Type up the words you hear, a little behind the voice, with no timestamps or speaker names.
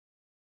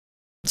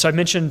So I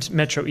mentioned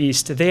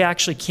MetroEast. They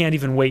actually can't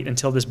even wait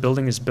until this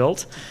building is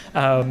built.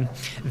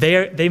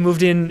 They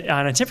moved in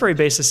on a temporary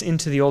basis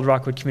into the old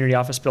Rockwood community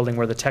office building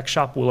where the tech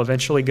shop will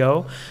eventually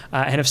go,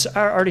 and have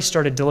already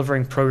started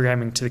delivering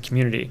programming to the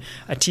community,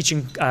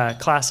 teaching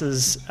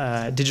classes,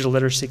 digital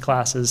literacy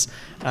classes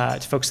to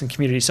folks in the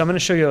community. So I'm going to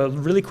show you a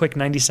really quick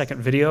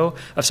 90-second video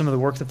of some of the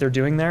work that they're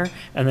doing there,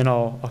 and then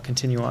I'll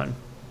continue on.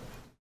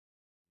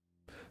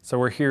 So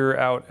we're here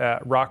out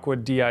at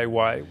Rockwood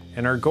DIY,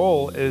 and our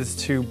goal is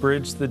to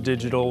bridge the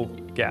digital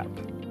gap.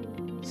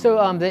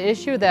 So the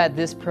issue that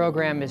this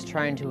program is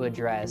trying to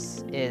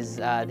address is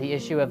the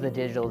issue of the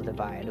digital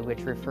divide,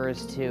 which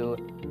refers to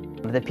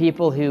the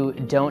people who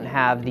don't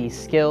have the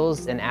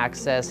skills and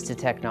access to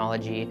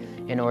technology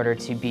in order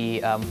to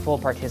be full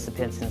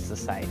participants in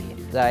society.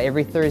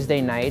 Every Thursday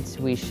night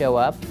we show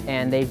up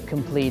and they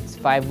complete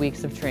 5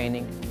 weeks of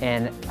training,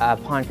 and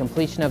upon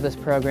completion of this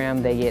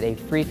program they get a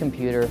free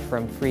computer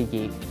from Free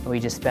Geek. We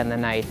just spend the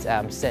night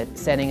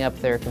setting up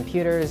their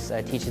computers,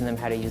 teaching them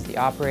how to use the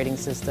operating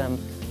system,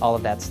 all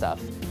of that stuff.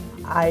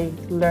 I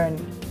learned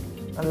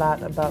a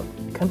lot about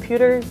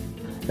computers.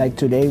 Like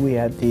today we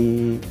had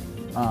the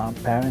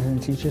Parents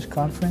and Teachers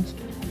Conference,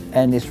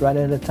 and it's right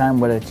at the time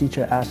where the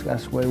teacher asked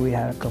us whether we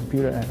had a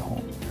computer at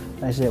home.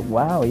 I said,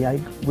 wow, yeah,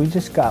 we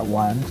just got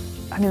one.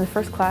 In the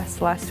first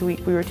class last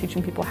week we were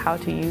teaching people how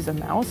to use a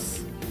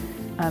mouse,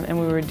 and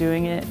we were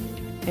doing it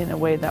in a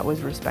way that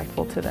was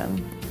respectful to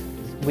them.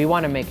 We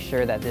want to make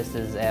sure that this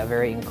is a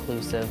very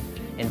inclusive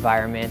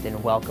environment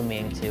and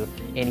welcoming to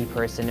any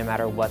person, no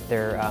matter what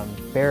their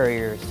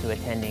barriers to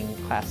attending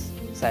class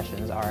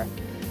sessions are.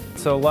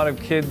 So a lot of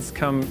kids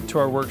come to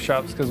our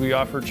workshops because we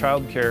offer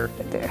childcare.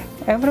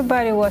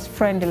 Everybody was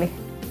friendly.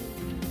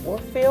 We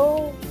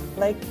feel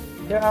like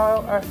they're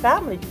our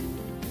family.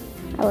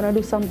 I want to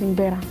do something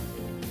better.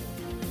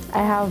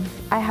 I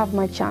have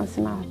my chance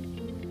now.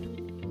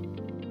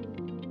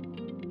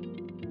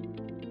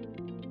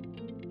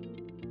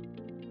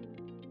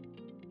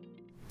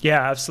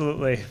 Yeah,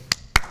 absolutely.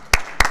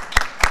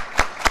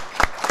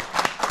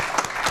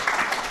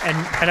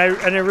 And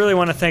I really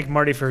want to thank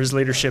Marty for his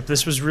leadership.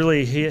 This was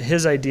really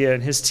his idea,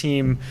 and his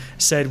team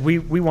said, we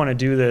want to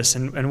do this,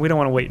 and we don't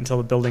want to wait until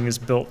the building is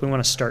built. We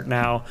want to start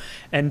now.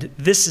 And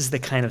this is the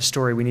kind of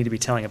story we need to be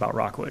telling about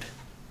Rockwood.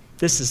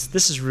 This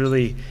is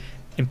really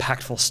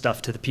impactful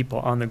stuff to the people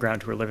on the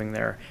ground who are living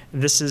there.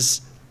 And this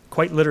is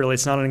quite literally,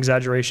 it's not an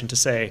exaggeration to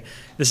say,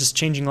 this is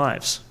changing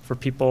lives for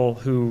people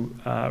who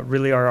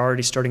really are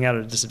already starting out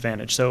at a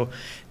disadvantage. So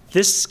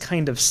this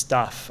kind of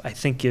stuff, I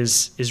think,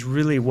 is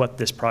really what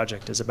this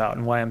project is about,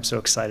 and why I'm so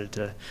excited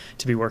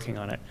to be working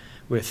on it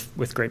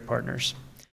with great partners.